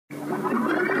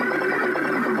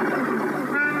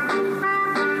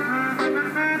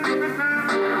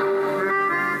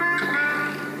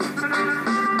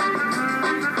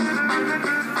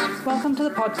Welcome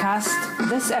to the podcast.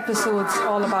 This episode's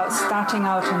all about starting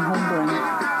out in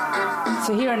homebrewing.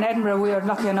 So here in Edinburgh, we are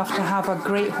lucky enough to have a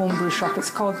great homebrew shop. It's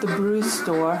called the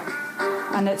Brewstore,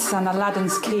 and it's an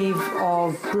Aladdin's cave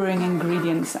of brewing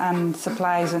ingredients and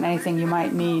supplies and anything you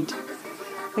might need.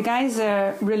 The guys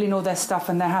really know their stuff,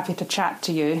 and they're happy to chat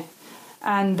to you.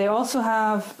 And they also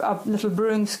have a little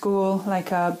brewing school, like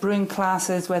brewing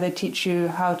classes where they teach you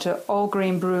how to all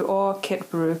grain brew or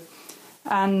kit brew.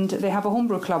 And they have a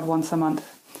homebrew club once a month.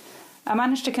 I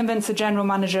managed to convince the general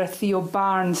manager, Theo,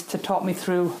 to talk me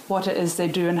through what it is they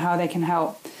do and how they can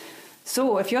help.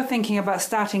 So if you're thinking about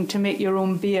starting to make your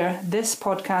own beer, this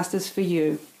podcast is for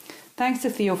you. Thanks to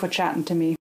Theo for chatting to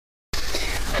me.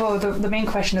 Well, the main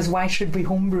question is, why should we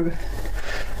homebrew?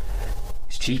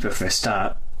 It's cheaper for a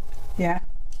start. Yeah.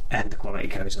 And the quality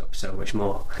goes up so much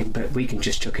more. But we can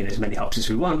just chuck in as many hops as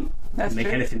we want. That's and make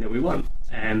true. anything that we want.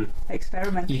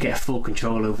 Experiment. You get full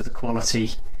control over the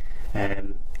quality.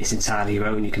 It's entirely your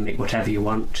own. You can make whatever you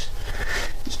want.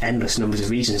 There's endless numbers of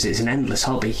reasons. It's an endless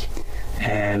hobby.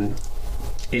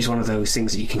 It's one of those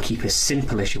things that you can keep as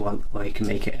simple as you want, or you can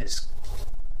make it as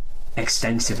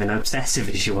extensive and obsessive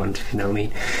as you want, if you know what I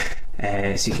mean.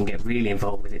 So you can get really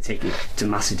involved with it, take it to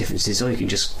massive differences, or you can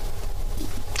just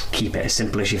keep it as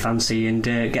simple as you fancy and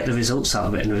get the results out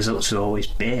of it. And the results are always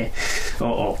beer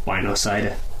or wine or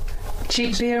cider.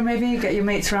 Cheap beer, maybe? Get your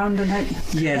mates round and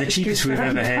the cheapest we've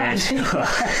ever heard.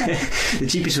 The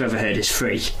cheapest we've ever heard is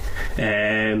free.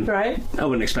 Right. I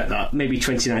wouldn't expect that. Maybe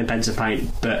 29 pence a pint,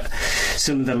 but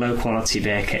some of the low quality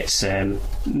beer kits,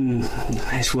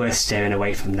 it's worth steering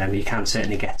away from them. You can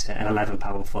certainly get an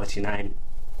 £11.49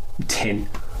 tin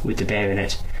with the beer in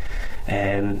it,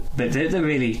 but they're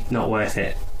really not worth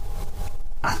it,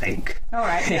 I think. All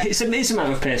right. Yeah. It's a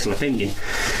matter of personal opinion.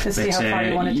 Let's see how far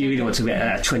you want to take really it. want to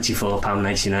get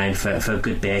 £24.99 for a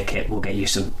good beer kit. We'll get you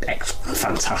some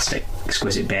fantastic,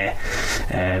 exquisite beer,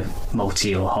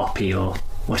 malty or hoppy or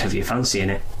whatever you fancy in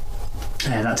it.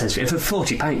 That tends to be for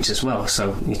 40 pints as well.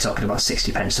 So you're talking about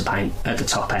 60 pence a pint at the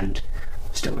top end.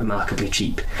 Still remarkably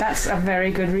cheap. That's a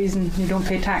very good reason. You don't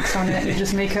pay tax on it. You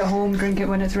just make it at home, drink it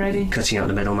when it's ready. Cutting out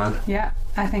the middleman. Yeah,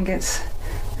 I think it's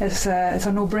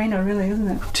a no-brainer, really, isn't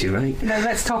it? Too right. Now,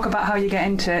 let's talk about how you get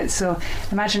into it. So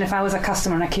imagine if I was a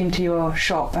customer and I came to your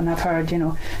shop and I've heard,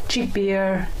 cheap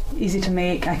beer, easy to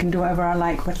make, I can do whatever I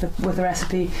like with the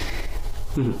recipe.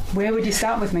 Mm-hmm. Where would you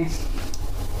start with me?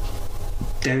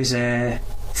 There is a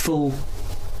full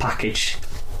package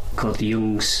called the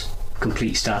Young's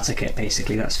Complete Starter Kit.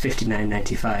 Basically, that's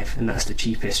 $59.95, and that's the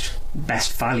cheapest,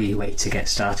 best value way to get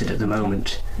started at the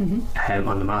moment. Mm-hmm.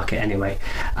 On the market anyway.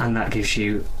 And that gives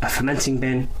you a fermenting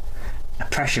bin, a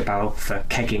pressure barrel for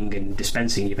kegging and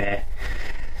dispensing your beer,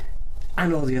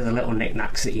 and all the other little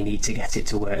knickknacks that you need to get it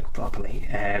to work properly.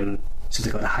 So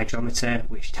they've got a hydrometer,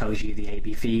 which tells you the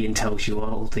ABV and tells you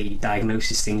all the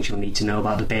diagnosis things you'll need to know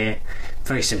about the beer.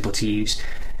 Very simple to use.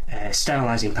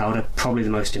 Sterilising powder, probably the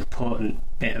most important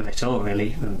bit of it all,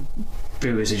 really.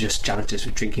 Brewers are just janitors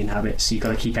with drinking habits, so you've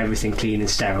got to keep everything clean and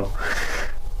sterile.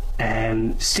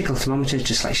 Stickle thermometer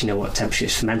just lets you know what temperature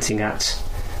it's fermenting at,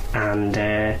 and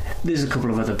there's a couple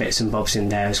of other bits and bobs in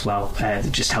there as well that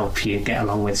just help you get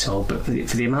along with it all. But for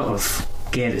the amount of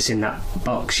gear that's in that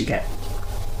box, you get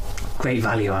great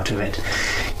value out of it.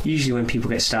 Usually when people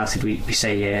get started, we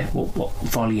say, what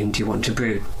volume do you want to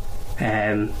brew?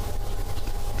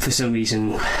 For some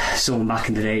reason, someone back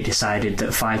in the day decided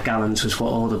that 5 gallons was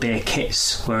what all the beer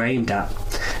kits were aimed at.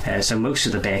 So most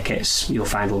of the beer kits you'll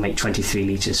find will make 23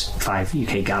 litres, 5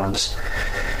 UK gallons.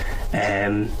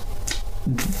 That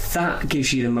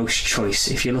gives you the most choice.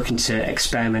 If you're looking to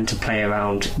experiment and play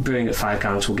around, brewing at 5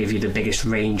 gallons will give you the biggest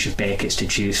range of beer kits to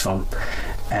choose from.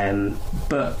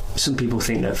 But some people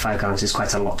think that 5 gallons is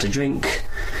quite a lot to drink.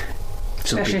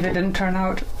 Especially if it didn't turn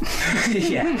out.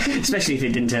 Yeah, especially if it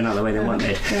didn't turn out the way they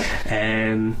wanted.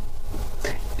 Yeah.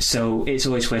 So it's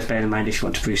always worth bearing in mind if you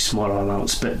want to brew smaller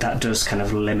amounts, but that does kind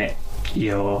of limit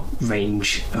your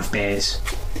range of beers.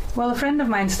 Well, a friend of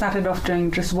mine started off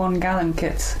doing just 1 gallon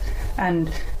kits,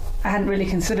 and I hadn't really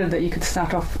considered that you could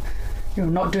start off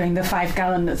not doing the 5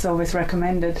 gallon that's always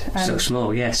recommended. And so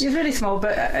small, yes. It's really small,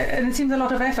 but and it seems a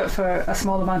lot of effort for a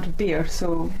small amount of beer.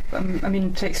 So,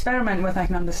 to experiment with, I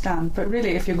can understand. But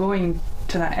really, if you're going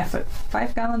to that effort,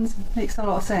 5 gallons makes a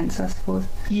lot of sense, I suppose.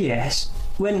 Yes.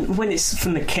 When it's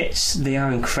from the kits, they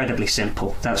are incredibly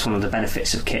simple. That's one of the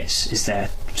benefits of kits, is they're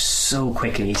so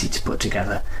quick and easy to put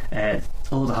together.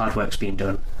 All the hard work's been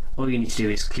done. All you need to do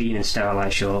is clean and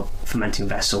sterilise your fermenting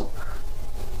vessel,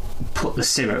 put the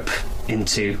syrup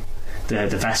into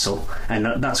the vessel, and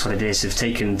that's what it is. They've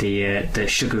taken the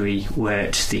sugary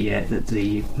wort,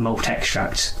 the malt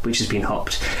extract, which has been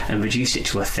hopped, and reduced it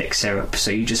to a thick syrup.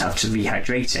 So you just have to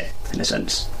rehydrate it, in a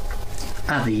sense.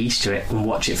 Add the yeast to it and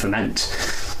watch it ferment.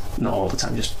 Not all the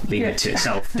time, just leave it to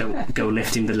itself. Don't go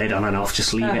lifting the lid on and off,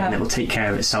 just leave it, and it'll take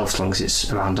care of itself as long as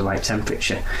it's around the right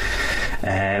temperature.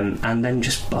 And then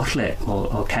just bottle it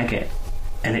or keg it,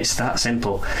 and it's that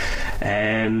simple.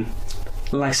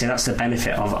 Like I say, that's the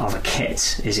benefit of a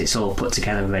kit, is it's all put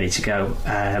together and ready to go.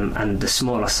 And the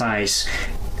smaller size,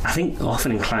 I think,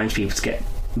 often inclines people to get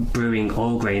brewing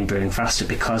all grain brewing faster,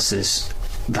 because there's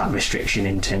that restriction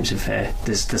in terms of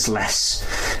there's less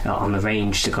on the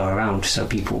range to go around, so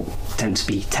people tend to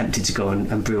be tempted to go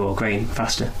and brew all grain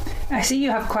faster. I see you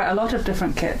have quite a lot of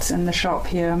different kits in the shop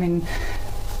here. I mean,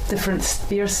 different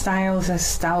beer styles, as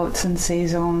stouts and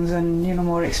saisons, and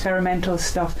more experimental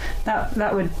stuff.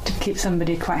 That would keep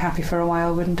somebody quite happy for a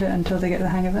while, wouldn't it, until they get the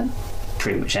hang of it?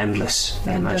 Pretty much endless,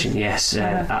 I imagine. Yes.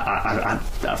 I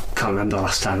can't remember the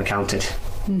last time I counted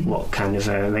what kind of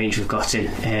range we've got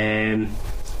in.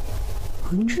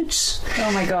 Hundreds.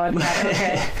 Oh my god.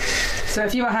 Okay. So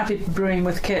if you were happy brewing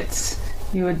with kits,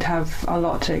 you would have a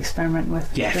lot to experiment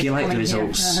with. Yeah, if you like the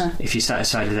results, if you're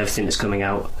satisfied with everything that's coming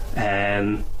out,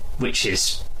 which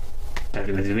is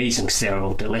probably the reason, because they're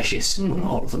all delicious. Well, not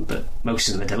all of them, but most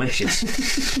of them are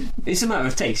delicious. It's a matter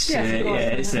of taste.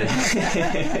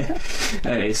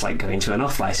 It's like going to an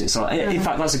off-licence. In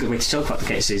fact, that's a good way to talk about the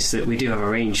kits, is that we do have a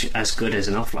range as good as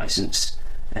an off-licence.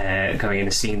 Going in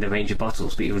and seeing the range of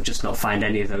bottles, but you will just not find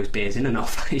any of those beers in an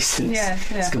off-licence.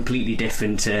 It's a completely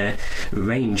different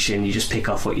range, and you just pick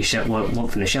off what you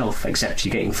want from the shelf, except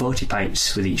you're getting 40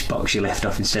 pints with each box you left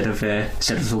off instead of the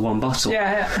one bottle.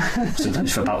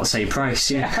 Sometimes for about the same price.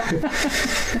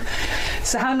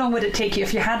 So how long would it take you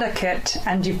if you had a kit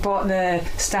and you've bought the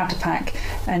starter pack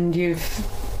and you've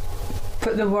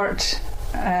put the wort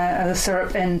the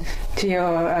syrup in to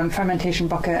your fermentation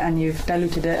bucket, and you've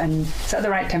diluted it and it's at the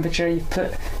right temperature, you've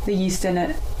put the yeast in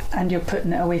it and you're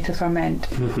putting it away to ferment?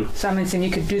 So I'm saying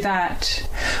you could do that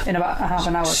in about a half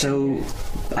an hour. So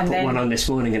I put one on this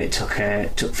morning and it took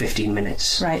 15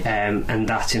 minutes, right? And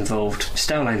that involved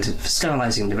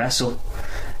sterilising the vessel,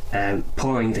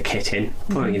 pouring the kit in,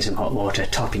 pouring in some hot water,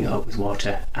 topping it up with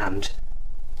water, and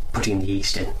putting the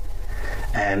yeast in.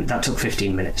 That took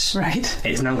 15 minutes. Right.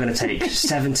 It's now going to take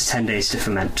 7 to 10 days to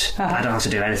ferment. I don't have to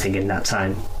do anything in that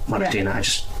time. When I'm doing that, I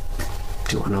just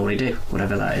do what I normally do,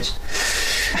 whatever that is.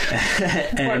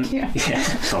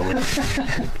 Probably.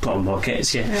 Put on more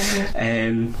kits,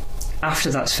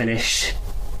 after that's finished,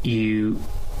 you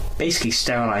basically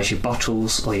sterilise your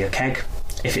bottles or your keg.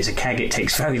 If it's a keg, it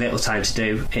takes very little time to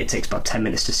do. It takes about 10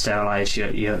 minutes to sterilise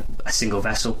a single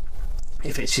vessel.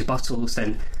 If it's your bottles,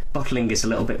 then bottling is a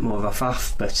little bit more of a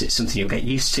faff, but it's something you'll get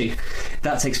used to.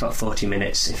 That takes about 40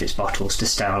 minutes if it's bottles to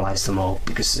sterilise them all,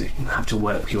 because you have to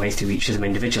work your way through each of them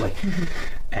individually.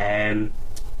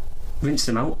 Rinse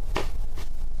them out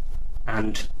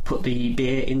and put the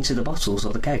beer into the bottles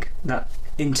or the keg. That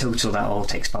in total, that all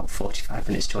takes about 45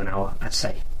 minutes to an hour, I'd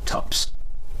say, tops.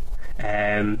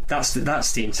 That's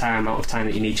the entire amount of time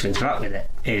that you need to interact with it,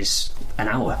 is an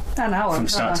hour from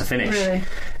start to finish. Really?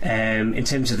 In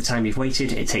terms of the time you've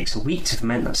waited, it takes a week to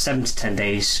ferment. That's 7 to 10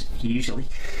 days usually,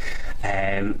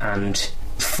 and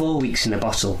 4 weeks in a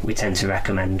bottle we tend to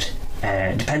recommend.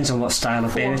 Depends on what style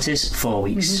of beer it is. 4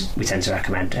 weeks we tend to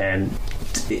recommend.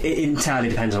 It entirely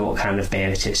depends on what kind of beer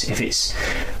it is. If it's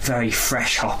very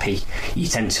fresh hoppy, you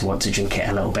tend to want to drink it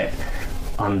a little bit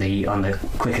on the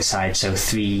quicker side, so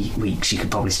 3 weeks you could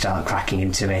probably start cracking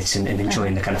into it and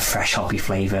enjoying the kind of fresh hoppy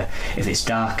flavour. If it's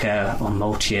darker or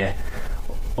maltier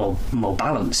or more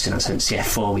balanced in that sense,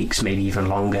 4 weeks, maybe even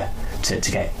longer, to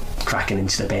get cracking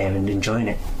into the beer and enjoying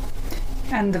it.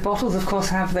 And the bottles, of course,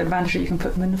 have the advantage that you can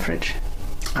put them in the fridge.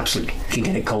 Absolutely, you can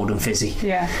get it cold and fizzy.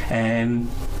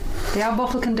 They are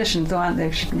bottle conditioned, though, aren't they?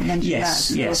 We should mention that.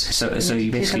 Yes. So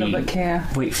you basically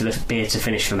wait for the beer to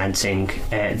finish fermenting.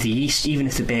 The yeast, even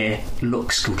if the beer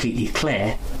looks completely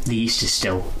clear, the yeast is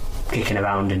still kicking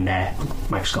around in there,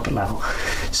 microscopic level.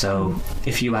 So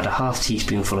if you add a half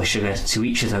teaspoonful of sugar to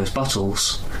each of those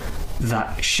bottles,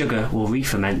 that sugar will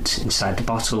re-ferment inside the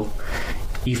bottle.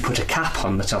 You've put a cap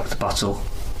on the top of the bottle.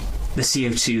 The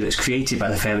CO2 that's created by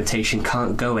the fermentation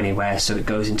can't go anywhere, so it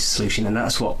goes into solution, and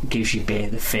that's what gives you beer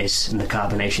the fizz and the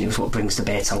carbonation. It's what brings the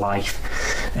beer to life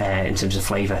in terms of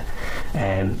flavour.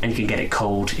 And you can get it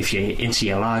cold. If you're into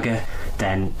your lager,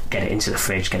 then get it into the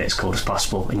fridge, get it as cold as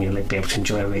possible, and you'll be able to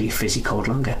enjoy a really fizzy cold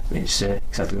lager. It's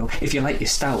exactly right. If you like your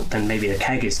stout, then maybe the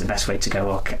keg is the best way to go,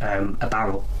 or a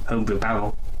barrel, homebrew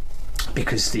barrel.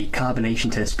 because the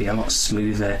carbonation tends to be a lot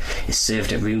smoother. It's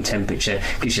served at room temperature,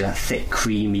 gives you that thick,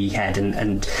 creamy head,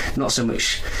 and not so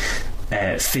much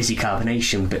fizzy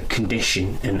carbonation, but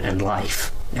condition and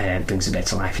life. Brings a bit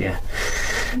to life, yeah.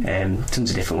 Tons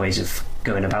of different ways of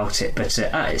going about it, but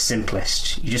at its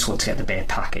simplest, you just want to get the beer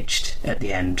packaged at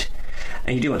the end.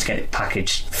 And you do want to get it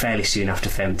packaged fairly soon after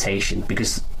fermentation,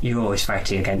 because you're always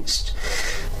fighting against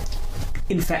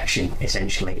infection,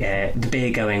 essentially. The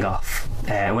beer going off.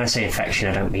 When I say infection,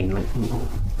 I don't mean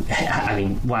I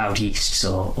mean wild yeasts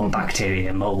or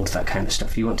bacteria, mould, that kind of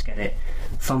stuff. You want to get it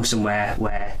from somewhere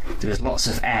where there is lots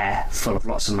of air full of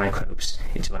lots of microbes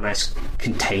into a nice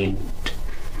contained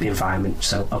environment.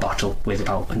 So a bottle with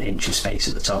about an inch of space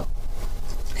at the top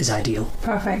is ideal.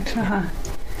 Perfect.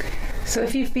 So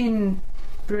if you've been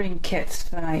brewing kits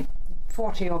for like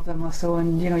 40 of them or so,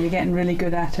 and you're getting really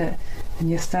good at it, and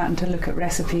you're starting to look at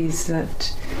recipes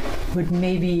that would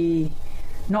maybe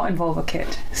not involve a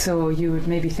kit, so you would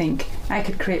maybe think, I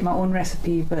could create my own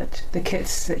recipe, but the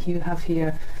kits that you have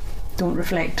here don't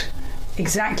reflect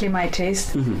exactly my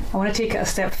taste. I want to take it a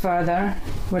step further.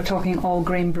 We're talking all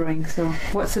grain brewing, so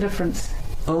what's the difference?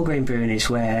 All grain brewing is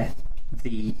where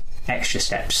the extra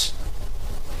steps,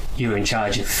 you're in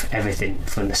charge of everything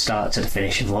from the start to the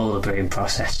finish of all the brewing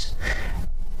process.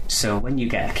 So when you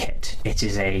get a kit, it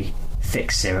is a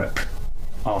thick syrup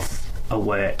of a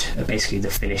wort, basically the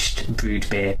finished brewed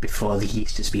beer before the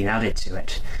yeast has been added to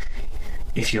it.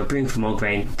 If you're brewing from all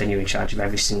grain, then you're in charge of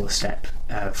every single step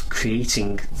of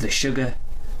creating the sugar,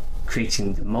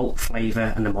 creating the malt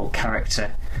flavour and the malt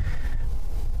character,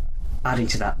 adding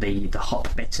to that the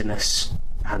hop bitterness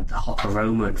and the hop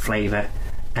aroma and flavour,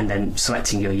 and then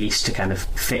selecting your yeast to kind of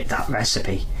fit that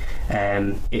recipe.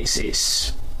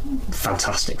 It's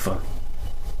fantastic fun,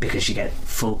 because you get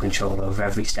full control over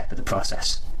every step of the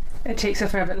process. It takes a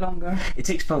fair bit longer. It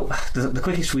takes about the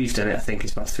quickest we've done it, I think,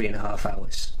 is about 3.5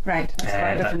 hours. Right, that's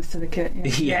quite a difference to the kit.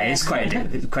 Yeah, it's quite a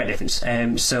difference.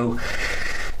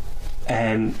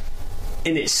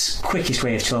 In its quickest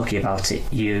way of talking about it,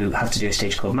 you have to do a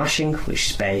stage called mashing,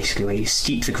 which is basically where you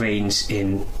steep the grains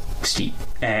in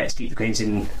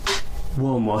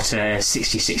warm water,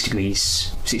 66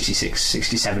 degrees,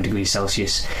 67 degrees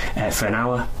Celsius for an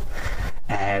hour.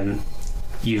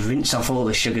 You rinse off all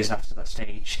the sugars after that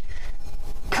stage,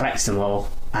 collect them all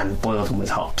and boil them with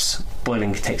hops.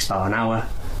 Boiling takes about an hour,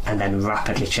 and then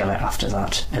rapidly chill it after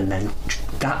that, and then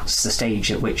that's the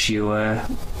stage at which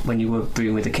when you were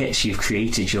brewing with the kits, you've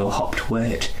created your hopped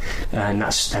wort, and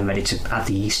that's then ready to add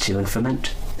the yeast to and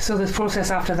ferment. So the process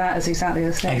after that is exactly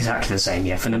the same? Exactly the same,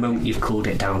 yeah, from the moment you've cooled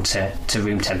it down to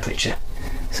room temperature.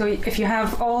 So if you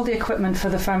have all the equipment for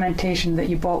the fermentation that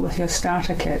you bought with your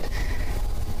starter kit,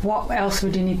 what else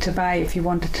would you need to buy if you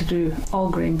wanted to do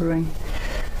all grain brewing?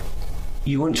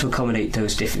 You want to accommodate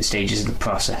those different stages of the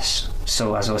process.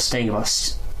 So as I was saying about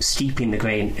steeping the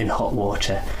grain in hot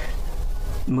water,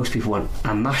 most people want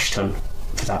a mash tun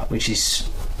for that, which is,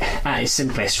 at its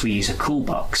simplest, we use a cool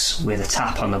box with a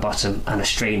tap on the bottom and a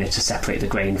strainer to separate the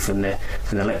grain from the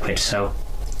liquid. So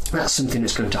that's something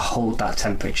that's going to hold that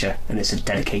temperature, and it's a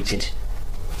dedicated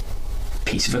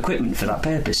piece of equipment for that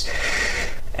purpose.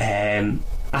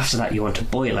 After that, you want a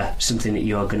boiler, something that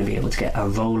you're going to be able to get a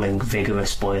rolling,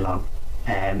 vigorous boil on.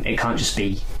 It can't just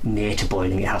be near to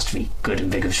boiling, it has to be good and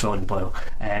vigorous rolling boil.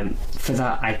 For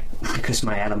that, because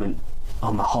my element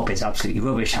on my hob is absolutely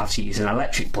rubbish, I have to use an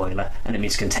electric boiler, and it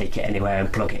means I can take it anywhere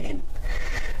and plug it in.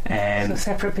 So a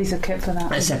separate piece of kit for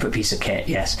that? A separate piece of kit,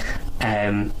 yes.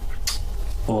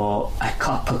 Or a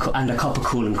copper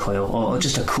cooling coil, or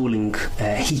just a cooling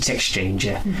heat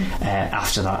exchanger.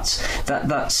 After that.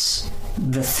 That's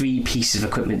the 3 pieces of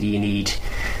equipment that you need,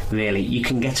 really. You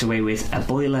can get away with a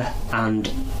boiler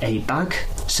and a bag,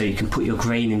 so you can put your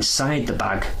grain inside the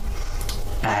bag,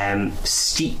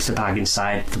 steep the bag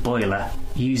inside the boiler,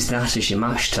 use that as your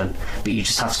mash tun, but you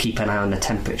just have to keep an eye on the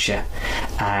temperature,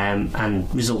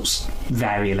 and results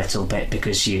vary a little bit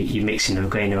because you're mixing the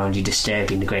grain around, you're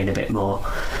disturbing the grain a bit more.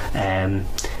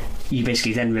 You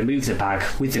basically then remove the bag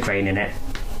with the grain in it,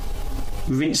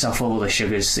 rinse off all the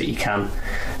sugars that you can,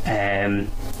 and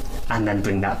then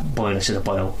bring that boiler to the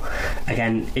boil.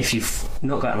 Again, if you've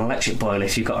not got an electric boiler,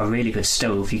 if you've got a really good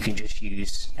stove, you can just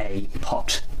use a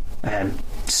pot,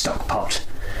 stock pot,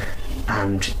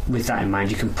 and with that in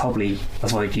mind, you can probably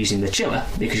avoid using the chiller,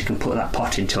 because you can put that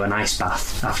pot into an ice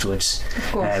bath afterwards,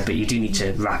 but you do need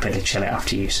to rapidly chill it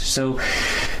after use. So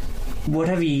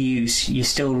whatever you use, you're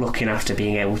still looking after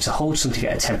being able to hold something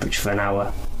at a temperature for an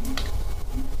hour,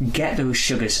 get those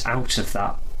sugars out of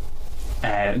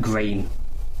that grain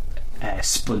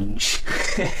sponge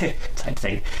type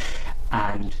thing,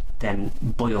 and then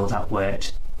boil that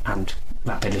wort and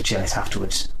rapidly chill it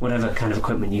afterwards. Whatever kind of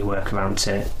equipment you work around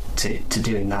to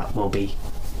doing that will be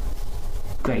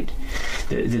great.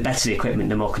 The better the equipment,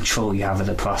 the more control you have of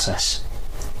the process.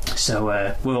 So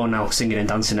we're all now singing and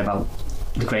dancing about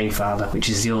the Grainfather, which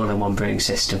is the all-in-one brewing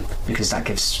system, because that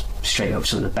gives straight up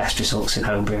some of the best results in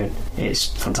home brewing. It's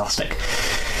fantastic.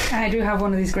 I do have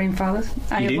one of these Grainfathers.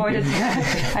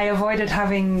 I avoided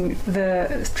having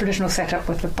the traditional setup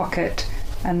with the bucket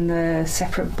and the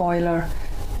separate boiler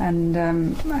and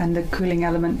the cooling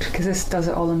element, because this does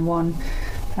it all in one.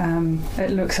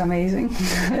 It looks amazing.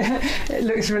 It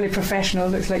looks really professional.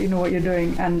 It looks like you know what you're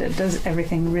doing, and it does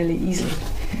everything really easily.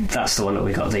 That's the one that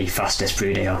we got the fastest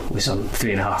brew day on. It was on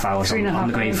 3.5 hours on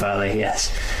the Grainfather,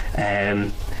 yes.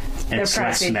 It's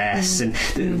less mess,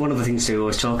 and one of the things we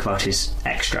always talk about is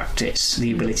extract. It's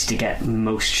the ability to get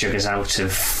most sugars out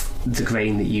of the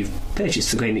grain that you've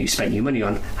purchased, the grain that you've spent your money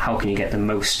on. How can you get the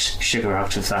most sugar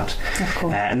out of that? Of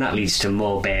course. And that leads to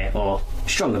more beer, or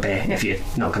stronger beer, if you're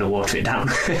not going to water it down.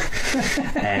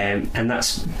 And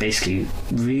that's basically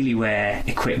really where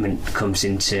equipment comes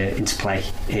into play,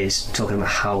 is talking about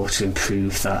how to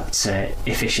improve that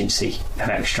efficiency of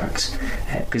extracts,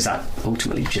 because that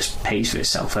ultimately just pays for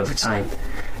itself over time.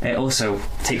 It also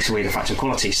takes away the factor of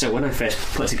quality. So when I first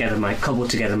cobbled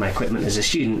together my equipment as a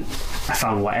student, I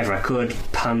found whatever I could,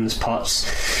 pans,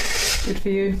 pots. Good for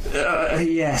you.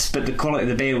 Yes, but the quality of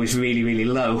the beer was really, really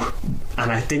low,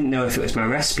 and I didn't know if it was my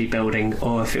recipe building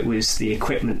or if it was the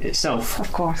equipment itself.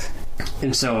 Of course.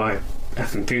 And so I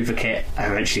improved the kit. I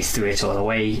eventually threw it all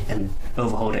away and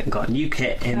overhauled it and got a new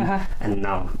kit in, and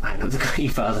now I'm the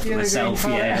Grainfather for myself.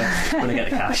 Yeah, when I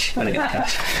get the cash.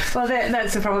 Well,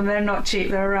 that's the problem. They're not cheap.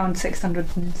 They're around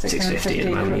 650 at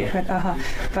the moment, yeah.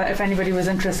 But if anybody was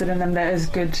interested in them, there is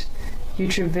good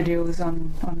YouTube videos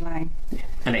online. Yeah.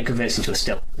 And it converts into a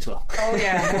still as well. Oh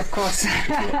yeah, of course.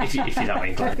 if you're that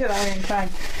way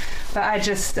inclined. But I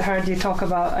just heard you talk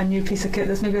about a new piece of kit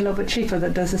that's maybe a little bit cheaper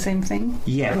that does the same thing.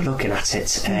 Yeah, we're looking at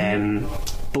it.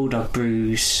 Bulldog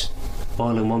Brews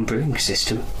all-in-one brewing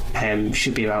system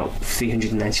should be about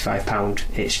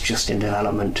 £395. It's just in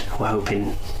development. We're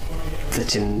hoping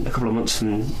that in a couple of months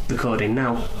from recording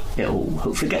now, it'll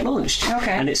hopefully get launched.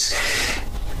 Okay. And it's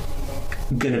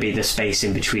going to be the space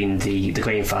in between the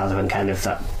Grainfather and kind of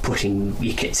that putting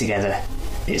your kit together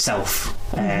itself.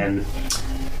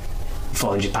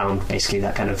 £400, basically,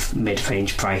 that kind of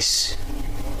mid-range price.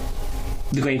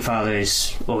 The Grainfather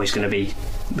is always going to be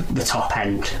the top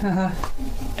end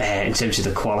in terms of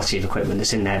the quality of equipment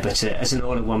that's in there, but as an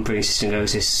all-in-one brewing system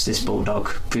goes, this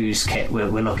Bulldog Brews kit, we're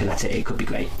looking at it. It could be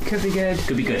great. Could be good.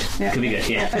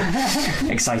 Yeah.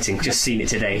 Exciting. Just seen it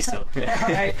today. So.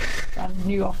 Alright, brand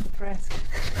new off the press.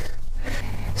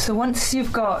 So once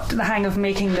you've got the hang of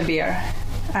making the beer,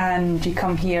 and you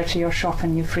come here to your shop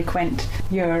and you frequent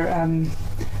your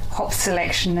hop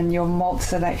selection and your malt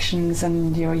selections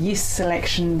and your yeast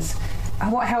selections,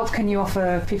 what help can you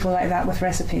offer people like that with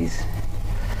recipes?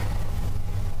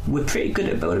 We're pretty good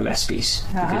at building recipes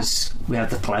because we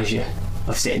have the pleasure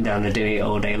of sitting down and doing it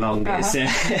all day long.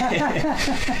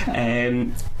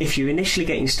 If you're initially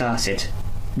getting started,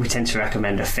 we tend to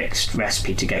recommend a fixed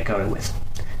recipe to get going with.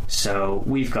 So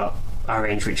we've got our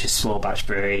range, which is small batch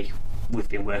brewery. We've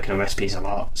been working on recipes a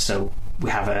lot, so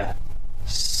we have a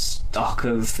stock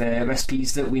of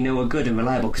recipes that we know are good and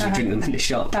reliable because we drink them in the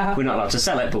shop. We're not allowed to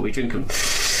sell it, but we drink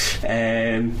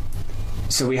them.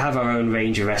 So we have our own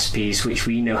range of recipes which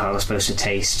we know how they're supposed to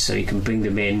taste, so you can bring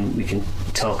them in, we can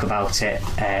talk about it,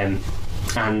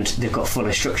 and they've got full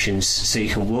instructions, so you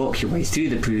can walk your way through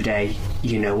the brew day.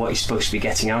 You know what you're supposed to be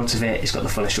getting out of it. It's got the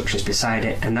full instructions beside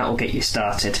it, and that will get you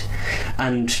started.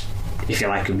 And if you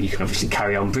like them, you can obviously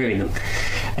carry on brewing them.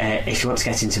 If you want to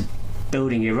get into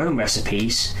building your own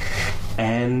recipes,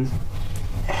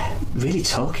 really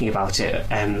talking about it,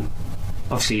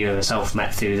 obviously you yourself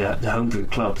met through the homebrew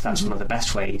club. That's one of the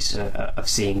best ways of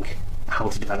seeing how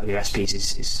to develop your recipes,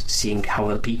 is seeing how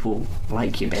other people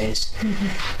like your beers.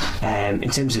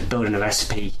 In terms of building a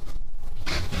recipe,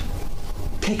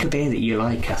 pick a beer that you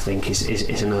like, I think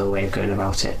is another way of going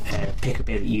about it. Pick a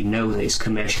beer that you know that is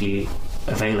commercially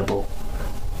available,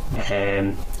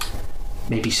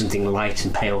 maybe something light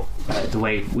and pale. The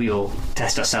way we all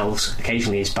test ourselves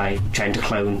occasionally is by trying to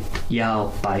clone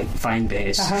Jarl by Fine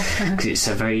Beers, because it's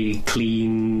a very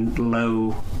clean,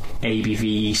 low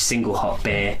ABV single hop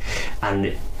beer,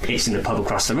 and it's in the pub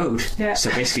across the road. So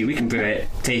basically we can brew it,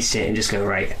 taste it, and just go,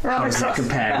 right, how does that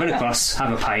compare? Run across,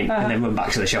 have a pint, and then run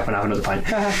back to the shop and have another pint.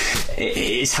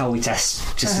 It's how we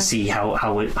test, just to see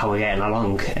how we're getting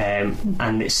along.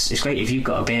 And it's great if you've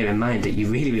got a beer in mind that you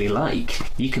really, really like.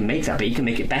 You can make that, but you can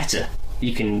make it better.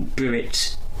 You can brew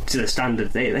it to the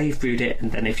standard they've brewed it,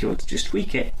 and then if you want to just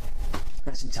tweak it,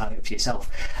 that's entirely up to yourself.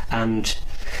 And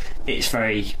it's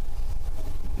very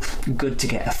good to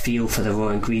get a feel for the raw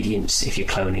ingredients if you're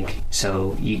cloning.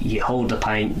 So you hold the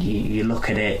pint, you look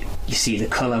at it, you see the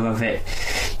colour of it,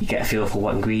 you get a feel for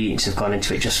what ingredients have gone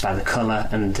into it just by the colour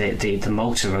and the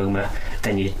malt aroma.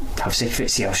 Then you have to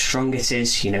see how strong it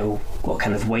is, what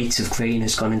kind of weight of grain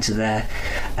has gone into there,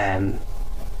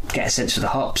 get a sense for the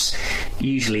hops.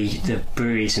 Usually the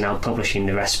breweries are now publishing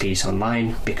the recipes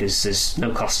online because there's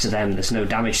no cost to them, there's no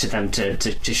damage to them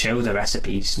to show the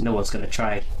recipes. No one's going to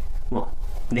try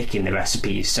nicking the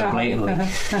recipes so blatantly.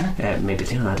 Maybe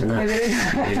they will, I don't know.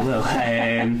 Maybe they will.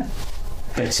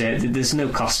 But there's no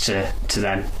cost to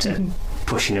them to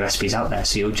pushing the recipes out there,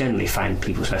 so you'll generally find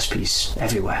people's recipes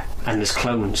everywhere. And there's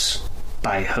clones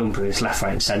by homebrewers left,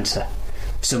 right and centre.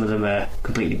 Some of them are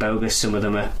completely bogus, some of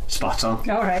them are spot on.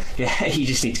 All right. Yeah, you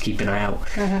just need to keep an eye out.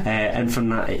 And from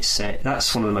that, it's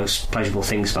that's one of the most pleasurable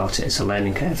things about it. It's a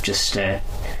learning curve, just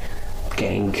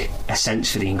getting a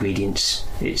sense for the ingredients.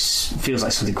 It feels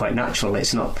like something quite natural.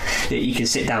 It's not, you can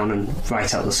sit down and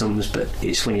write out the sums, but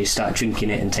it's when you start drinking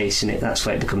it and tasting it, that's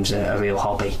where it becomes a real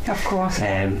hobby. Of course.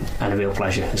 And a real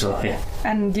pleasure as well. Yeah.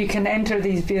 And you can enter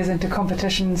these beers into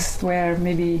competitions where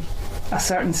maybe a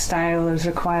certain style is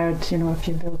required. If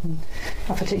you're building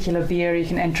a particular beer, you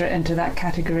can enter it into that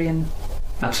category. And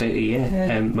absolutely,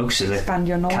 yeah. Most of the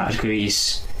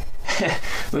categories,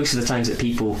 most of the times that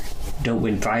people don't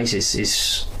win prizes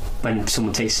is when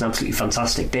someone tastes an absolutely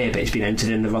fantastic beer but it's been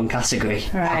entered in the wrong category.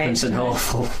 Right. Happens an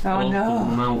awful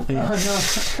amount. Yeah.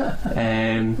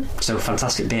 So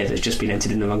fantastic beer that's just been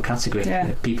entered in the wrong category.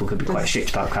 Yeah. People could be quite strict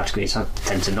about categories. I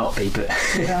tend to not be, but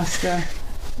disaster.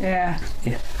 Yeah.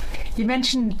 You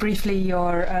mentioned briefly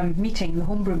your meeting, the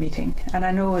homebrew meeting, and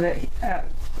I know that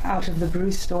out of the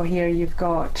Brewstore here you've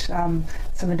got some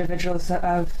individuals that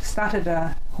have started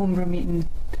a homebrew meeting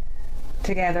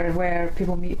together where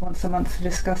people meet once a month to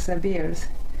discuss their beers.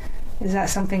 Is that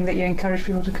something that you encourage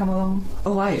people to come along?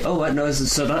 No,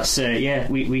 so that's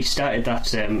we started that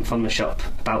from the shop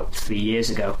about 3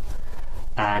 years ago,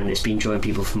 and it's been drawing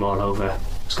people from all over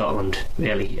Scotland,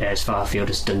 really, as far afield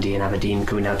as Dundee and Aberdeen,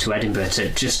 coming down to Edinburgh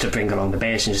to bring along the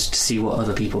beers and just to see what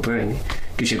other people are brewing.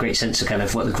 It gives you a great sense of kind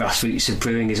of what the grassroots of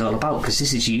brewing is all about, because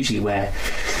this is usually where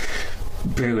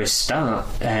brewers start.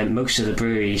 Most of the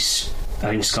breweries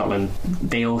in Scotland,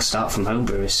 they all start from home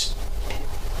brewers.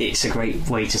 It's a great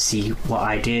way to see what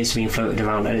ideas are being floated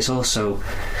around, and it's also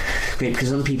great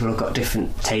because other people have got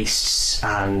different tastes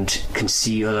and can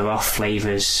see other off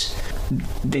flavours.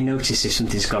 They notice if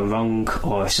something's gone wrong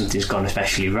or if something's gone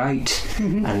especially right,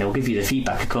 and they'll give you the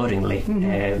feedback accordingly.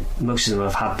 Most of them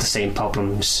have had the same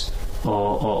problems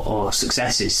or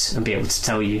successes and be able to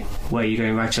tell you where you're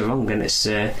going right or wrong, and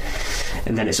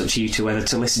then it's up to you to whether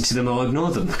to listen to them or ignore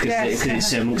them, because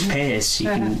it's amongst peers. You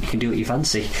can do what you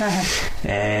fancy,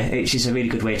 which is a really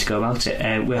good way to go about it.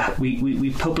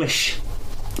 We publish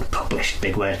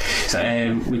big word,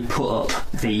 so we put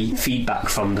up the feedback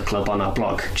from the club on our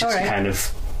blog just to kind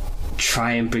of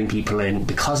try and bring people in,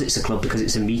 because it's a club, because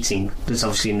it's a meeting. There's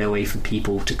obviously no way for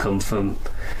people to come from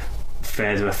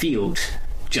further afield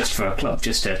just for a club,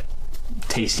 just to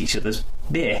taste each other's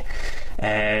beer.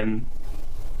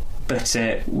 But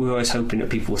we're always hoping that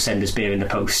people will send us beer in the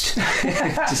post,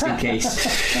 just in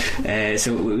case.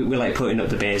 So we like putting up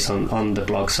the beers on the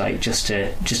blog site just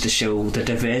to show the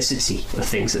diversity of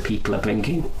things that people are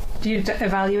bringing. Do you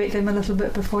evaluate them a little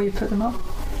bit before you put them up?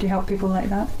 Do you help people like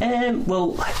that?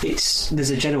 Well,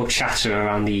 there's a general chatter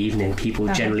around the evening, people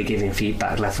generally giving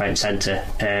feedback left, right and centre.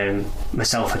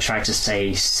 Myself, I try to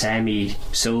stay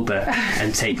semi-sober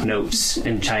and take notes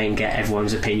and try and get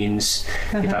everyone's opinions.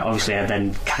 But obviously I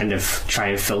then kind of try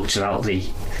and filter out the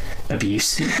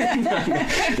abuse,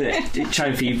 try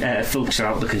and filter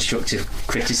out the constructive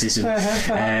criticism,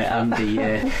 and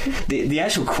the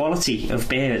actual quality of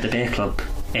beer at the beer club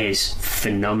is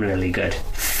phenomenally good.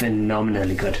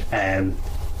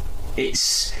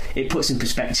 It puts in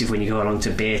perspective when you go along to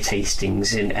beer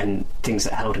tastings and things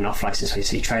that are held in off licence, where you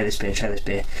say try this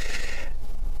beer,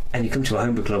 and you come to a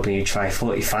homebrew club and you try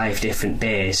 45 different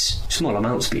beers, small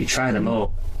amounts, but you try them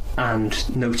all,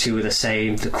 and no two are the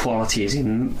same. The quality is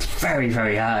very,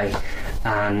 very high,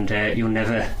 and you'll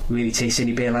never really taste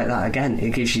any beer like that again.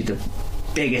 It gives you the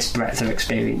biggest breadth of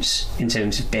experience in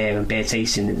terms of beer and beer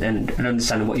tasting and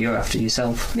understanding what you're after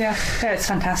yourself. Yeah, it's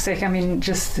fantastic. I mean,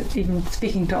 just even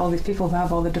speaking to all these people who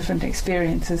have all the different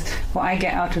experiences, what I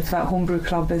get out of that homebrew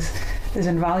club is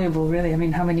invaluable, really. I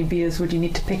mean, how many beers would you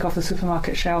need to pick off the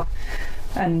supermarket shelf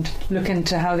and look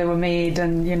into how they were made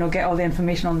and, get all the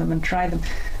information on them and try them?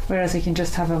 Whereas you can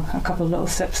just have a couple of little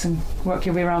sips and work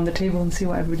your way around the table and see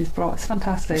what everybody's brought. It's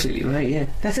fantastic. Absolutely right, yeah.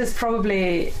 This is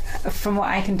probably, from what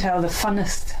I can tell, the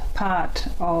funnest part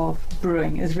of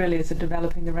brewing is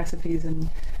developing the recipes and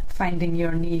finding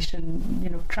your niche and, you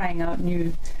know, trying out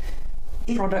new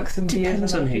products and beers.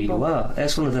 Depends on who you are.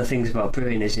 That's one of the things about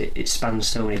brewing, is it spans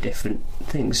so many different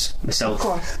things. Myself, of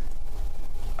course,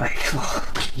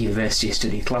 university I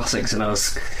studied classics, and I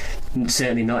was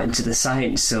certainly not into the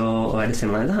science or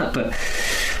anything like that, but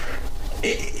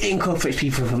it incorporates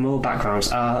people from all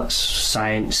backgrounds: arts,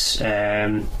 science.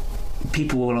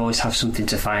 People will always have something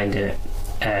to find in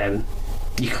it.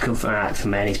 You can come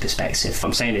from any perspective. What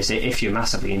I'm saying is, if you're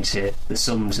massively into the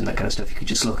sums and that kind of stuff, you could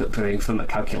just look at brewing from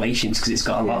calculations, because it's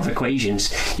got a lot of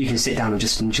equations. You can sit down and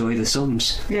just enjoy the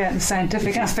sums. Yeah, the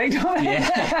scientific aspect of it.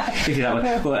 Yeah, if you're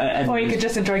that way. Well, or you could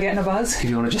just enjoy getting a buzz. If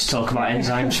you want to just talk about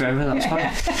enzymes forever, that's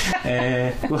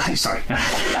fine. Sorry.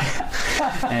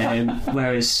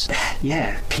 Whereas,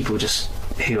 people just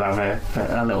who have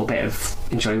a little bit of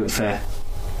enjoyment for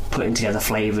putting together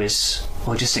flavours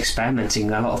or just experimenting.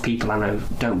 A lot of people I know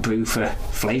don't brew for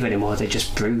flavour anymore. They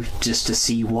just brew just to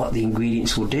see what the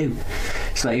ingredients will do.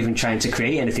 It's not even trying to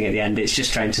create anything at the end. It's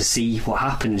just trying to see what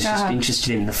happens. Just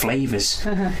interested in the flavours,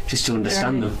 just to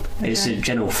understand them. Okay. It's a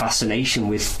general fascination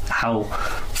with how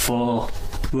 4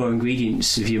 raw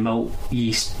ingredients of your malt,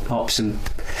 yeast, hops and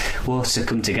water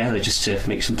come together just to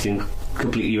make something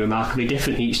completely remarkably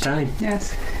different each time.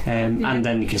 Yes. And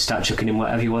then you can start chucking in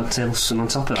whatever you want else, and on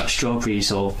top of that,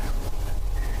 strawberries or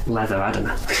leather, I don't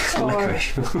know,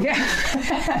 licorice. Yeah.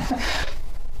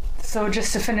 So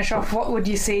just to finish off, what would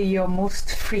you say your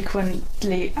most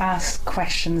frequently asked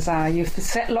questions are? You've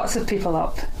set lots of people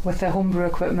up with their homebrew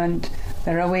equipment,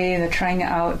 they're away, they're trying it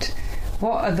out.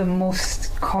 What are the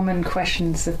most common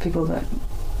questions of people that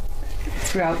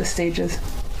throughout the stages?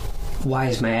 Why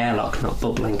is my airlock not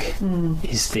bubbling?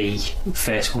 Is the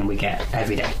first one we get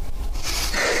every day.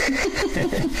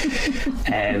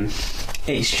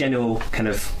 It's general kind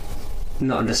of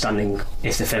not understanding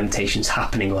if the fermentation's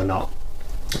happening or not.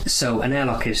 So an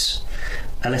airlock is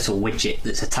a little widget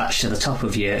that's attached to the top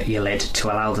of your lid to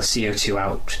allow the CO2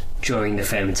 out during the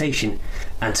fermentation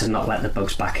and to not let the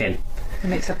bugs back in. It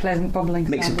makes a pleasant bubbling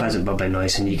sound. Makes a pleasant bubbling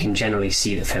noise, and you can generally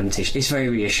see the fermentation. It's very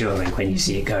reassuring when you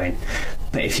see it going.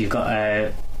 But if you've got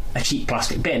a cheap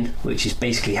plastic bin, which is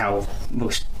basically how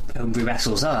most homebrew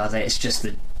vessels are, that it's just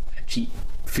a cheap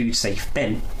food safe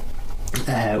bin,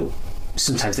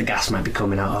 sometimes the gas might be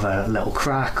coming out of a little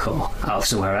crack or out of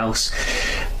somewhere else,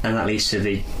 and that leads to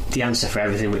the answer for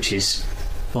everything, which is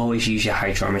always use your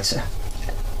hydrometer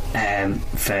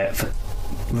for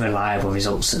reliable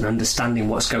results and understanding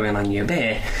what's going on in your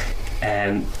beer.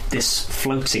 This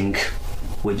floating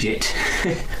widget,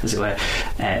 as it were,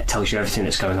 tells you everything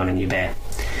that's going on in your beer.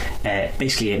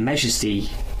 Basically, it measures the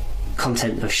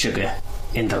content of sugar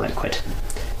in the liquid.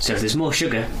 So if there's more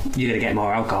sugar, you're going to get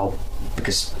more alcohol,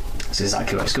 because that's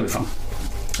exactly where it's coming from.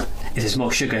 If there's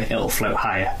more sugar, it'll float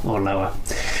higher or lower,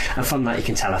 and from that you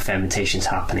can tell if fermentation's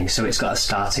happening. So it's got a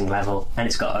starting level and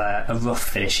it's got a rough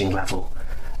finishing level,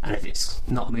 and if it's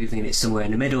not moving and it's somewhere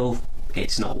in the middle,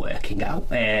 it's not working out.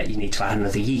 You need to add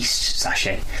another yeast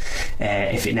sachet.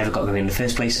 If it never got going in the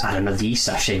first place, add another yeast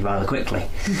sachet rather quickly.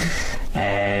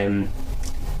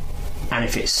 And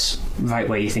if it's right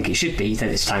where you think it should be, then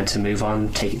it's time to move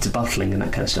on, take it to bottling and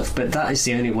that kind of stuff. But that is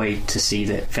the only way to see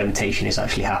that fermentation is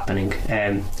actually happening.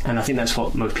 And I think that's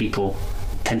what most people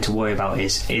tend to worry about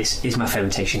is my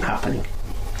fermentation happening?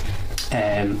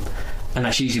 And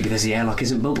that's usually because the airlock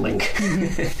isn't bubbling.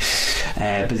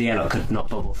 But the airlock could not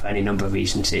bubble for any number of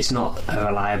reasons. It's not a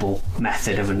reliable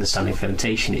method of understanding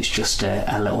fermentation. It's just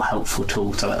a little helpful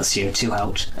tool to let the CO2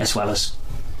 out, as well as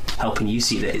helping you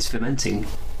see that it's fermenting.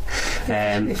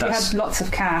 If you had lots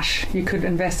of cash, you could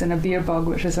invest in a beer bug,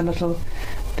 which is a little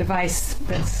device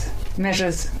that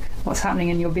measures what's happening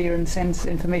in your beer and sends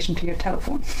information to your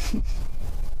telephone.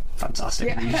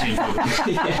 Fantastic.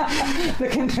 Yeah.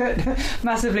 Look into it.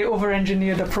 Massively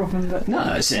over-engineered a problem. But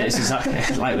no, it's exactly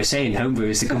like we're saying. Homebrew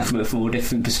is to come from 4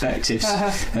 different perspectives.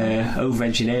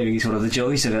 Over-engineering is one of the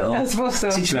joys of it all. I suppose so.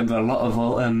 I seem to remember a lot of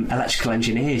electrical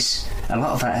engineers. A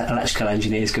lot of electrical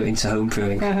engineers go into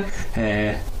homebrewing.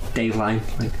 Dave Line,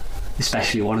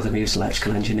 especially one of them, he was an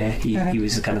electrical engineer. He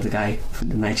was the kind of the guy from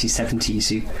the 1970s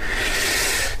who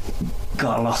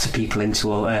got a lot of people into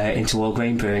all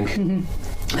grain brewing.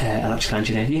 Electrical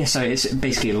engineer. Yeah, so it's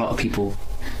basically a lot of people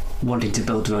wanting to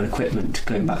build their own equipment,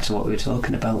 going back to what we were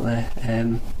talking about there.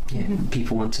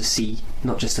 People want to see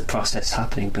not just the process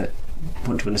happening, but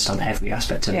want to understand every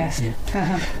aspect of it.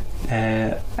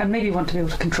 And maybe want to be able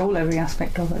to control every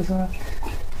aspect of it as well.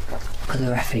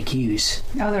 Other FAQs.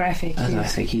 Other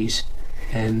FAQs.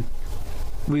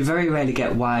 We very rarely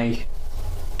get why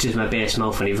does my beer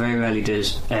smell funny. Very rarely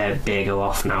does beer go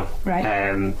off now.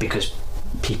 Right. Because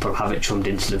people have it drummed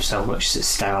into them so much that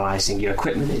sterilising your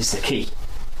equipment is the key.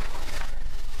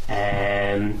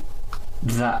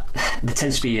 That there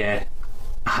tends to be a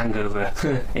hangover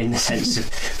in the sense of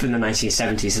from the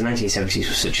 1970s. The 1970s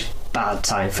was such a bad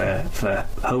time for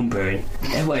home brewing.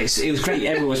 It was great,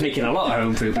 everyone was making a lot of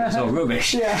home brew, but it was all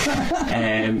rubbish.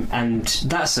 And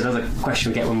that's another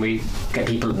question we get when we get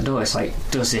people at the door. It's like,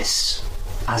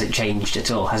 has it changed at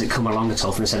all? Has it come along at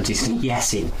all from the 70s?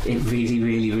 Yes, it really,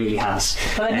 really, really has.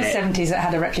 Well, in the 70s it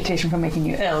had a reputation for making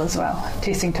you ill as well,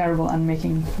 tasting terrible and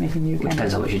making you it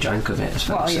depends how much you drank of it, I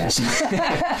suppose. Well,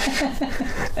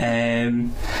 yeah.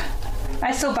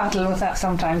 I still battle with that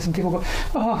sometimes when people go,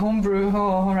 oh, homebrew,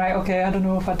 oh, right, okay, I don't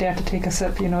know if I dare to take a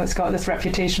sip. It's got this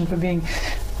reputation for being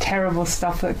terrible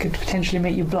stuff that could potentially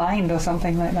make you blind or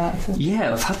something like that. So.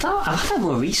 Yeah, I've had that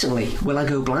more recently. Will I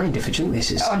go blind if I drink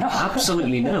this? Oh, no.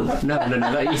 Absolutely no.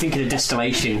 No. You're thinking of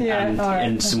distillation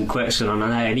and some quirks going on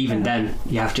there, and even then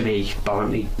you have to be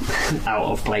violently out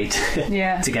of play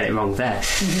to get it wrong there.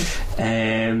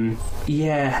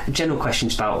 General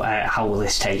questions about how will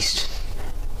this taste,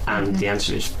 and the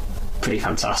answer is pretty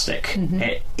fantastic.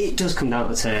 It does come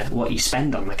down to what you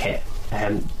spend on the kit.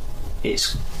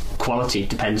 Its quality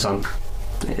depends on,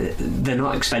 they're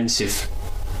not expensive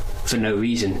for no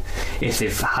reason. If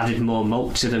they've added more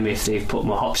malt to them, if they've put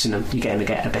more hops in them, you're going to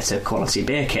get a better quality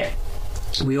beer kit.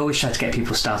 We always try to get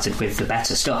people started with the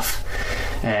better stuff,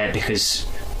 because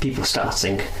people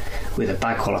starting with a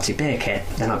bad quality beer kit,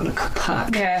 they're not going to come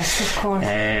back. Yes, of course.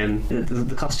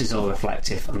 The cost is all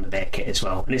reflective on the beer kit as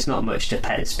well, and it's not much to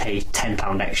pay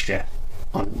 £10 extra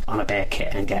on a beer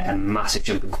kit and get a massive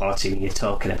jump in quality when you're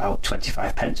talking about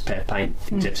 25 pence per pint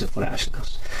in terms of what it actually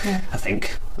costs. I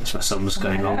think that's my sum's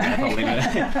going wrong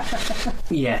there.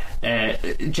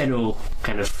 General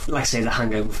kind of, like I say, the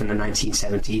hangover from the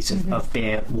 1970s of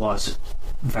beer was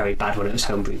very bad when it was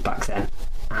homebrewed back then,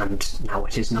 and now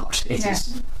it is not. It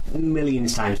is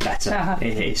millions times better.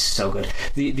 It is so good.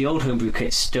 The old homebrew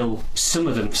kits some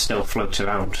of them still float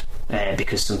around,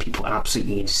 because some people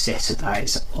absolutely insist that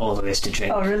is all there is to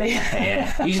drink. Oh, really?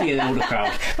 Usually an older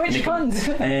crowd. Which ones?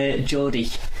 Geordie.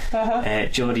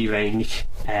 Geordie range.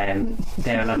 They're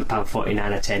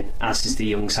 £11.49 a tin, as is the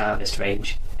Young's Harvest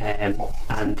range.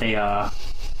 And they are...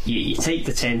 You take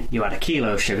the tin, you add a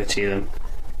kilo of sugar to them.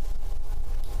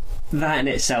 That in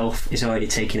itself is already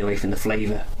taken away from the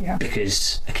flavour,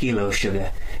 because a kilo of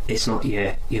sugar, it's not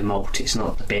your malt, it's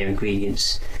not the beer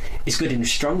ingredients. It's good in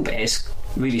strong beers,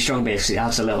 really strong beers, because it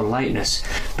adds a little lightness,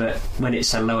 but when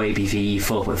it's a low ABV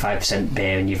 4.5%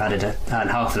 beer and you've added and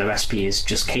half of the recipe is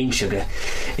just cane sugar,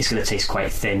 it's going to taste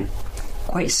quite thin,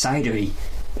 quite cidery.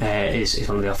 Is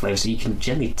one of the off flavours. So you can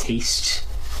generally taste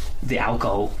the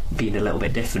alcohol being a little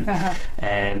bit different.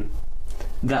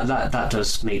 That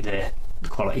does make the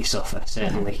quality suffer,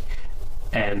 certainly.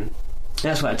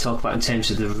 That's what I talk about in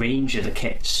terms of the range of the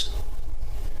kits.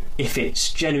 If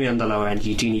it's generally on the lower end,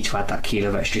 you do need to add that kilo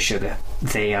of extra sugar.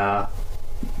 They are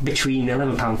between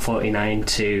 £11.49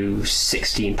 to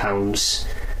 £16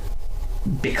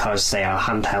 because they are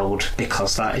handheld,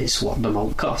 because that is what the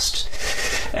malt costs.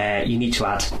 You need to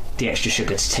add the extra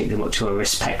sugar to take them up to a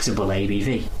respectable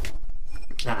ABV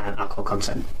and alcohol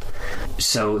content.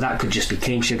 So that could just be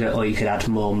cane sugar, or you could add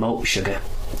more malt sugar.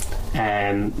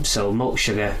 So malt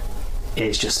sugar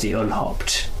is just the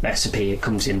unhopped recipe. It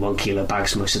comes in 1 kilo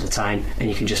bags most of the time, and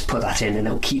you can just put that in and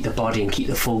it'll keep the body and keep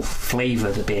the full flavour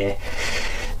of the beer.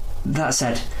 That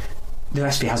said, the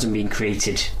recipe hasn't been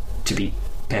created to be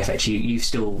perfect. You've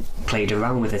still played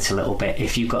around with it a little bit.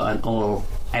 If you've got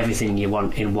everything you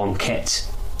want in one kit,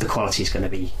 the quality is going to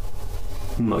be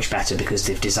much better because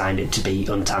they've designed it to be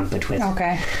untampered with.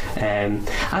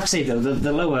 I'd say though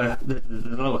the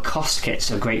lower cost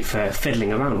kits are great for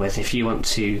fiddling around with. If you want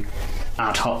to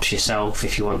add hops yourself,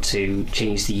 if you want to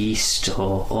change the yeast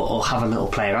or have a little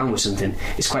play around with something,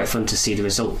 it's quite fun to see the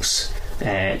results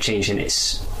changing.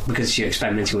 It's because you're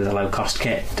experimenting with a low cost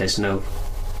kit, there's no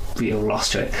real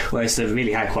loss to it, whereas the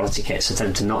really high quality kits I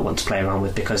tend to not want to play around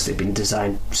with because they've been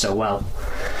designed so well.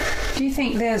 Do you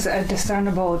think there's a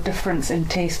discernible difference in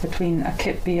taste between a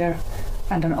kit beer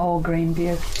and an all grain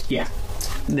beer? I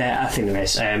think there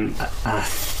is. I'm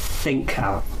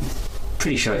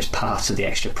pretty sure it's part of the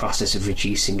extra process of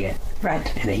reducing it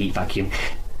in a heat vacuum.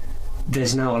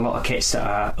 There's now a lot of kits that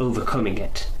are overcoming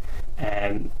it,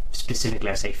 specifically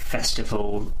I say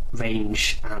Festival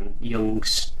range and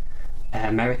Young's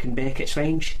American beer kits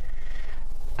range,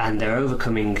 and they're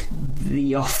overcoming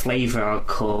the off flavour I'll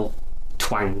call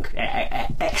twang,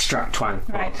 extract twang.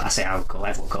 Right. Well, I say alcohol,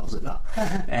 everyone calls it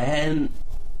that.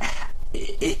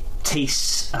 It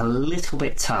tastes a little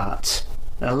bit tart,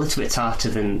 a little bit tarter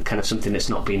than kind of something that's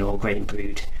not been all grain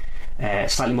brewed.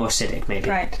 Slightly more acidic, maybe.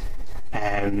 Right.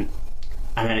 And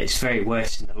then it's very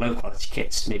worse in the low quality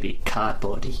kits, maybe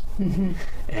cardboardy.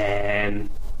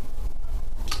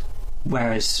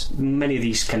 Whereas many of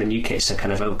these kind of new kits are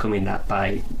kind of overcoming that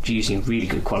by using really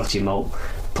good quality malt.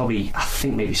 Probably, I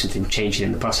think maybe something changing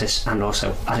in the process, and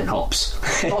also adding hops.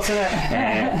 Lots of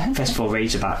it. Festival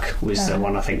Razorback was the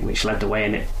one, I think, which led the way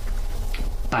in it,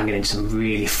 banging in some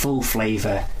really full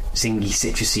flavour, zingy,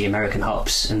 citrusy American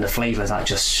hops, and the flavour of that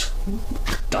just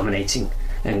dominating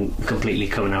and completely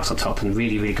coming out on top, and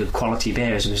really, really good quality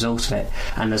beer as a result of it.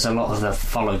 And there's a lot of the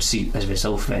followed suit as a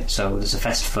result of it. So there's a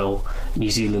Festival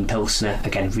New Zealand Pilsner,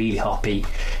 again really hoppy.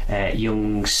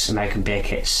 Young's American beer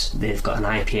kits, they've got an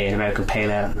IPA, an American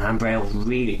Pale Ale, an Amber Ale,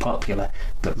 really popular,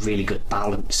 but really good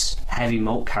balance, heavy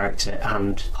malt character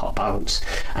and hot balance.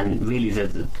 And really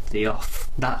the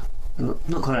off that,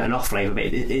 not calling it an off flavour, but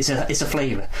it's a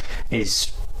flavour,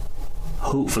 is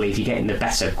hopefully, if you're getting the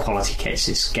better quality kits,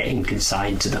 it's getting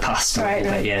consigned to the past a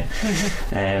little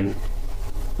bit.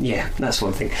 Yeah, that's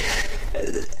one thing.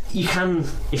 You can,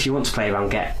 if you want to play around,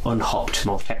 get unhopped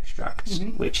malt extracts,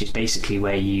 which is basically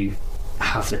where you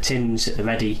have the tins at the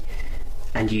ready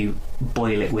and you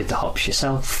boil it with the hops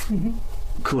yourself,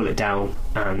 cool it down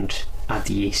and add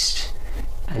the yeast,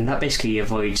 and that basically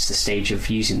avoids the stage of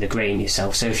using the grain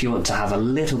yourself. So if you want to have a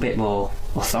little bit more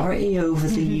authority over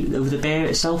the beer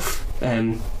itself,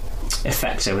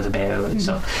 effects over the beer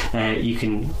itself, you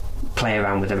can play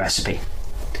around with the recipe.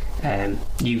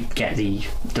 You get the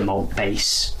malt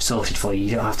base sorted for you.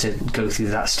 You don't have to go through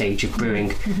that stage of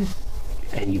brewing,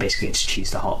 and you basically get to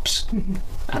choose the hops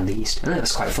and the yeast, and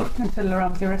that's quite fun. And fiddle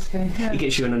around with your recipe. Yeah. It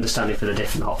gives you an understanding for the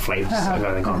different hop flavours that are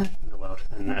going on in the world,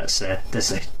 and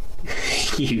there's a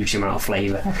huge amount of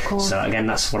flavour. Of course. So again,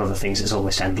 that's one of the things that's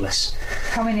almost endless.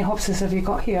 How many hopses have you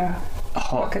got here?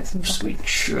 Hops, we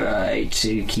try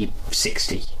to keep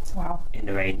 60 in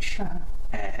the range.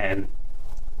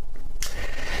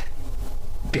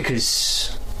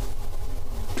 Because,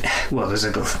 well, there's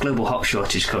a global hop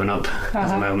shortage coming up at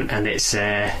the moment, and it's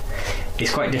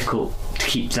quite difficult to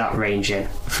keep that range in.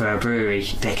 For a brewery,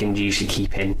 they can usually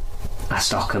keep in a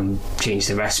stock and change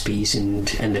the recipes and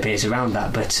the beers around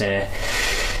that, but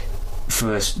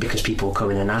for us, because people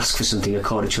come in and ask for something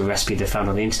according to a recipe they found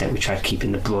on the internet, we try to keep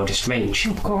in the broadest range,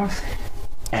 of course,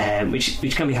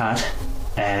 which can be hard.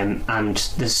 And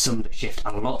there's some that shift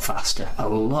a lot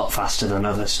faster than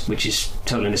others, which is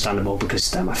totally understandable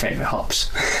because they're my favourite hops.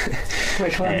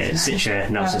 Which ones? Citra,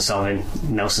 Nelson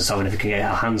Sauvin, if we can get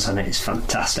our hands on it, it's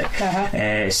fantastic.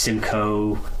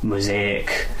 Simcoe,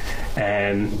 Mosaic,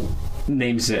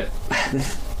 names that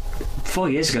 4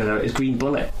 years ago though it was Green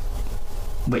Bullet,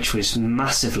 which was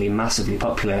massively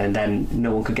popular, and then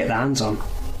no one could get their hands on.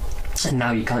 And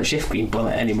now you can't shift Green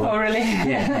Bullet anymore. Oh, really?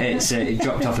 Yeah, it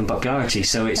dropped off in popularity.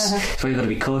 So it's where you've got to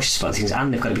be cautious about things,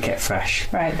 and they've got to be kept fresh,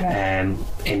 right.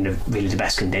 In the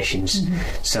best conditions.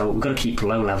 So we've got to keep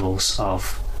low levels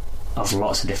of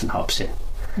lots of different hops in,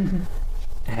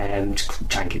 to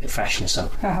try and keep the freshness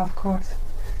up. Of course.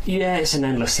 Yeah, it's an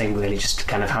endless thing, really, just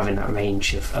kind of having that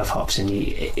range of hops, and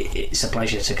it's a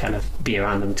pleasure to kind of be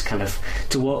around them,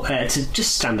 to walk, to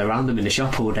just stand around them in the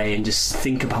shop all day and just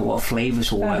think about what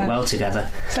flavours will work well together.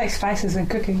 It's like spices and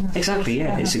cooking. Exactly,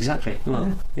 yeah, it's exactly.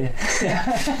 Well, yeah.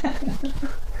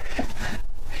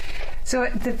 So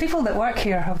the people that work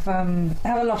here have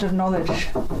a lot of knowledge.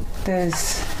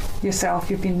 There's yourself,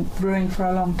 you've been brewing for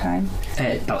a long time.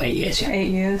 About 8 years, yeah. 8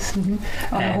 years. On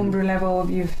a homebrew level,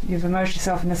 you've immersed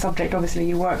yourself in the subject. Obviously,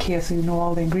 you work here, so you know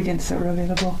all the ingredients that are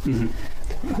available.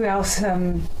 Who else?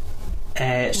 So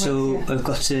I've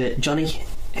got Johnny,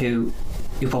 who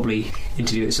you'll probably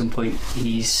interview at some point.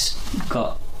 He's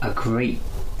got a great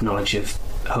knowledge of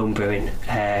home brewing.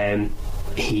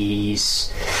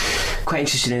 He's quite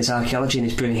interested in his archaeology and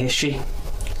his brewing history,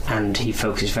 and he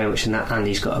focuses very much on that, and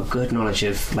he's got a good knowledge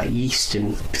of like yeast,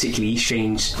 and particularly yeast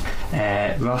strains.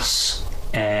 Ross,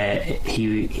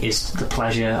 he is the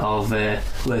pleasure of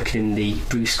working in the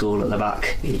brew school at the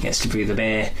back. He gets to brew the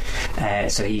beer,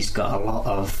 so he's got a lot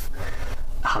of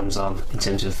hands-on in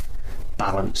terms of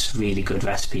balance, really good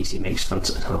recipes. He makes fun. I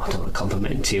don't want to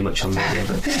compliment him too much on radio,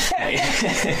 but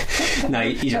no,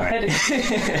 he's alright.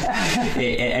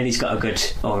 And he's got a good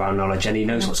all-round knowledge, and he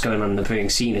knows what's going on in the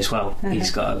brewing scene as well. He's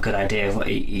got a good idea of what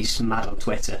he's mad on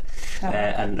Twitter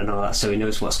and all that, so he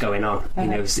knows what's going on. He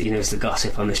knows the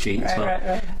gossip on the street as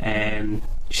well.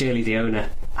 Shirley, the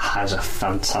owner, has a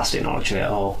fantastic knowledge of it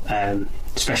all.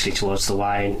 especially towards the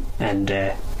wine and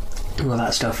all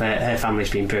that stuff. Her family's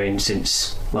been brewing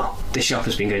since, well, this shop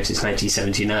has been going since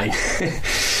 1979.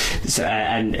 So,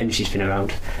 and she's been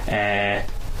around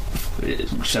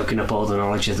soaking up all the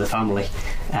knowledge of the family.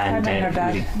 And her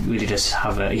dad. really does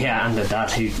have and her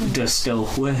dad, who does still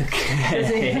work.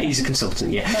 He's a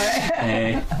consultant,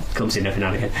 comes in every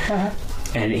now and again.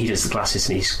 And he does the classes,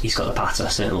 and he's got the patter,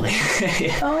 certainly.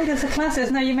 Oh, he does the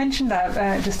classes. Now, you mentioned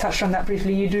that, just touched on that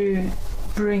briefly. You do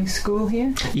brewing school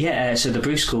here? Yeah, so the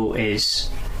brew school is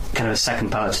kind of a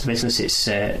second part to the business. It's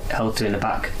held to in the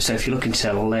back. So if you're looking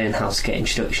to learn how to get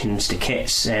introductions to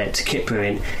kits, to kit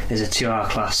brewing, there's a 2-hour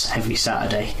class every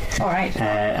Saturday. All right.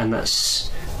 And that's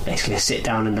basically a sit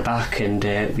down in the back, and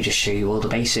we just show you all the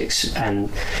basics. And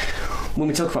when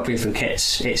we talk about brewing from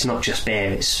kits, it's not just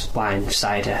beer, it's wine,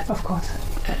 cider, of course,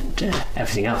 and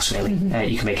everything else, really.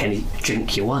 You can make any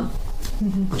drink you want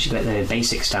once you get the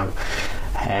basics down.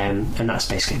 And that's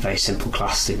basically a very simple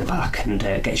class through the back, and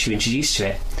gets you introduced to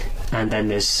it. And then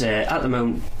there's at the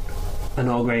moment an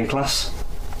all grain class,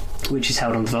 which is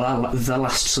held on the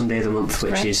last Sunday of the month,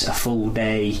 which is a full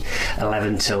day,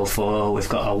 11 till 4. We've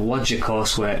got a Wodger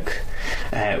coursework,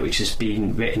 which has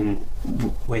been written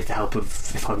with the help of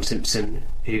Yvonne Simpson,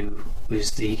 who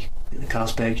was the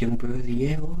Carlsberg Young Brewer of the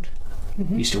Year award.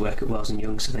 Used to work at Wells and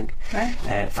Youngs, I think.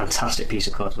 Right. Fantastic piece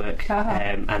of coursework.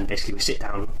 And basically we sit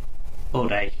down all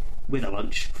day with a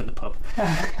lunch for the pub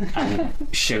and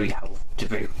show you how to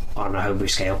brew on a homebrew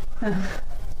scale.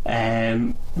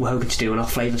 We're hoping to do an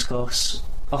off flavours course.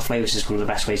 Off flavours is one of the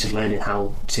best ways of learning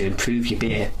how to improve your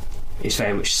beer. It's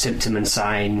very much symptom and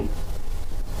sign.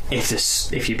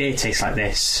 If your beer tastes like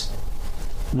this,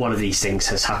 one of these things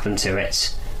has happened to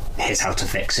it. Here's how to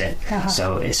fix it.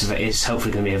 So it's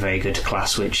hopefully going to be a very good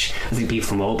class, which I think people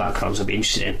from all backgrounds will be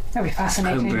interested in. That'll be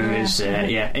fascinating.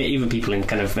 Homebrewers, even people in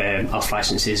kind of off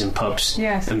licences and pubs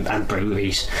and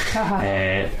breweries,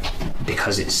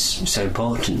 because it's so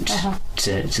important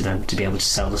to them to be able to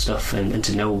sell the stuff and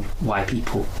to know why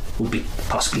people will be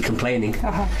possibly complaining.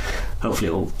 Hopefully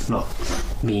it will not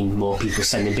mean more people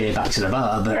sending beer back to the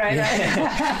bar, but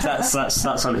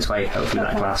that's on its way, hopefully,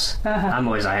 that class. I'm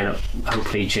always eyeing up,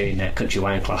 hopefully, during the country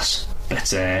wine class.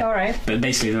 But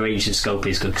basically the range and scope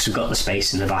is good because we've got the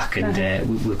space in the back, and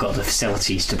we've got the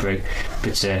facilities to brew.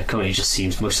 But currently it just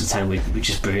seems most of the time we're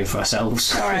just brewing for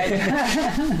ourselves.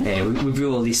 We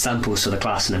brew all these samples for the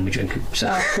class and then we drink them. So.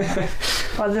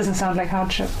 Well, it doesn't sound like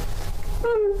hardship.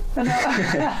 No,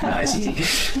 it's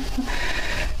easy.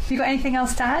 You got anything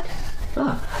else to add?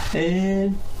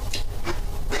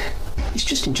 It's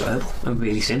just enjoyable and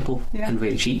really simple and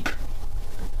really cheap.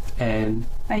 And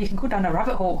you can go down a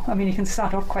rabbit hole. I mean, you can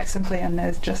start off quite simply, and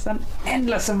there's just an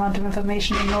endless amount of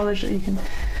information and knowledge that you can.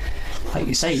 Like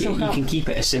you say, you can keep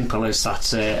it as simple as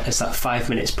that 5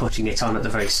 minutes putting it on at the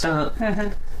very start,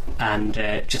 and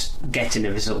just getting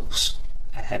the results.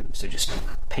 So just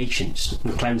patience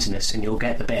and cleanliness, and you'll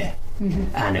get the beer,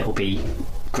 and it'll be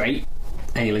great,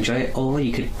 and you'll enjoy it. Or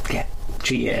you could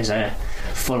treat it as a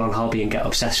full-on hobby and get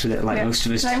obsessed with it, like most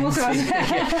of us.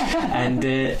 And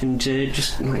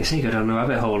just, like I say, go down the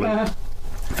rabbit hole and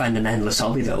find an endless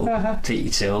hobby that will take you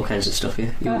to all kinds of stuff.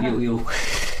 You'll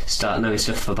start knowing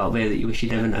stuff about beer that you wish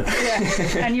you'd never known.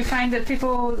 And you find that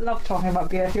people love talking about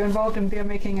beer. If you're involved in beer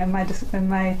making, in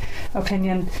my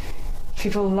opinion,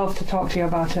 people love to talk to you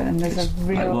about it, and there's a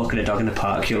real... Like walking a dog in the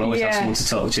park, you'll always have someone to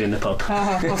talk to in the pub.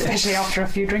 Especially after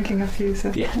drinking a few.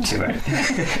 So. Yeah, too right.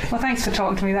 Well, thanks for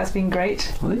talking to me, that's been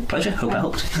great. Well, pleasure, hope it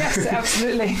helped. Yes,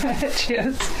 absolutely.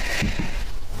 Cheers.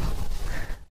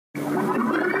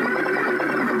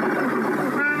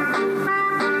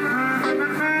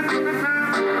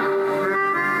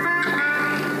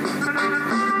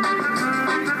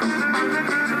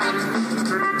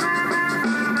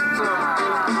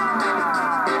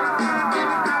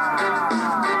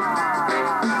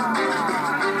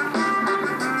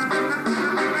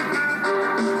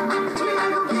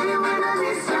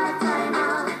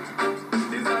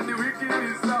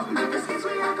 This is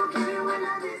we are gonna kill you when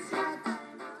I